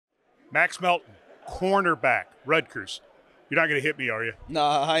Max Melton, cornerback, Rutgers. You're not going to hit me, are you?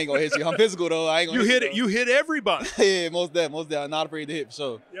 Nah, I ain't gonna hit you. I'm physical though. I ain't gonna You hit hit it. You hit everybody. Yeah, most definitely. I'm not afraid to hit for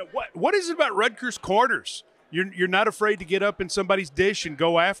sure. Yeah. What is it about Rutgers corners? You're not afraid to get up in somebody's dish and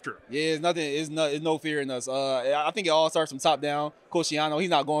go after 'em. Yeah, it's nothing. It's no fear in us. I think it all starts from top down. Coach Shiano, he's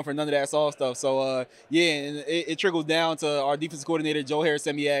not going for none of that soft stuff. So yeah, and it trickles down to our defensive coordinator Joe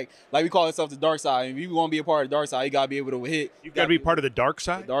Harris-Semiak. Like we call ourselves the dark side. If you want to be a part of the dark side, you gotta be able to hit. You've got to be part of the dark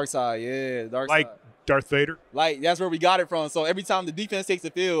side. The dark side, yeah, the dark Like side. Darth Vader. Like that's where we got it from. So every time the defense takes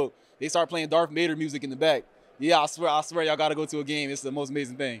the field, they start playing Darth Vader music in the back. Yeah, I swear, y'all gotta go to a game. It's the most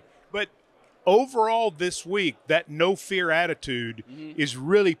amazing thing. But overall this week, that no fear attitude is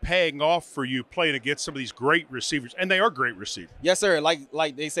really paying off for you playing against some of these great receivers, and they are great receivers. Yes, sir.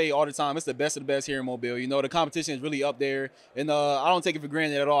 Like they say all the time, it's the best of the best here in Mobile. You know, the competition is really up there, and I don't take it for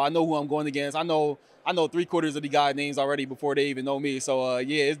granted at all. I know who I'm going against. I know 3/4 of the guys' names already before they even know me. So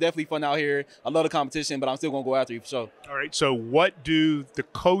yeah, it's definitely fun out here. I love the competition, but I'm still gonna go after you for sure. All right. So, what do the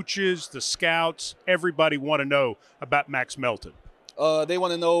coaches, the scouts, everybody want to know about Max Melton? They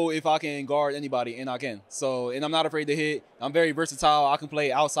want to know if I can guard anybody, and I can. So, and I'm not afraid to hit. I'm very versatile. I can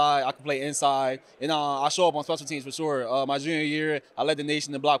play outside. I can play inside. And I show up on special teams for sure. My junior year, I led the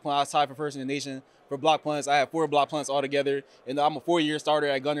nation in block punts. I was tied for first in the nation for block punts. I had 4 block punts altogether. And I'm a 4-year starter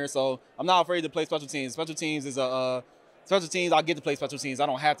at Gunner. So, I'm not afraid to play special teams. Special teams is special teams, I get to play special teams. I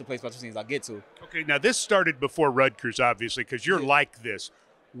don't have to play special teams. I get to. Okay. Now, this started before Rutgers, obviously, because you're like this.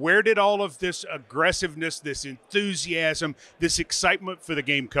 Where did all of this aggressiveness, this enthusiasm, this excitement for the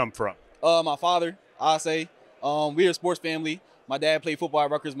game come from? My father, I say. We're a sports family. My dad played football at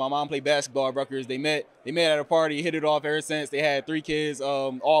Rutgers. My mom played basketball at Rutgers. They met at a party, hit it off ever since. They had 3 kids,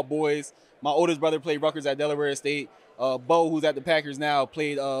 all boys. My oldest brother played Rutgers at Delaware State. Bo, who's at the Packers now,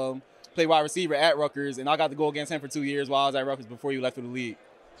 played wide receiver at Rutgers, and I got to go against him for 2 years while I was at Rutgers before he left for the league.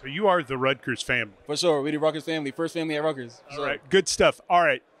 So you are the Rutgers family. For sure. We're the Rutgers family. First family at Rutgers. All right. Good stuff. All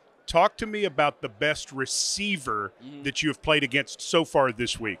right. Talk to me about the best receiver that you have played against so far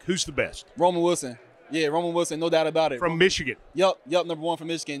this week. Who's the best? Roman Wilson. Yeah, Roman Wilson, no doubt about it. From Michigan. Yep, number 1 from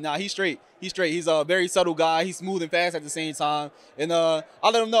Michigan. Nah, he's straight. He's a very subtle guy. He's smooth and fast at the same time. And I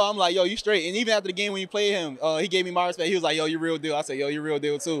let him know. I'm like, yo, you straight. And even after the game when you played him, he gave me my respect. He was like, yo, you real deal. I said, yo, you real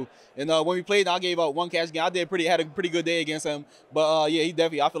deal too. And when we played, I gave up 1 catch game. I had a pretty good day against him. But yeah,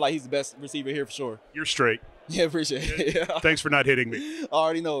 I feel like he's the best receiver here for sure. You're straight. Yeah, appreciate it. Yeah. Thanks for not hitting me. I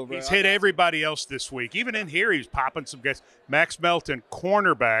already know, bro. He's hit everybody else this week. Even in here, he's popping some guys. Max Melton,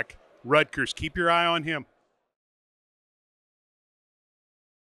 cornerback, Rutgers. Keep your eye on him.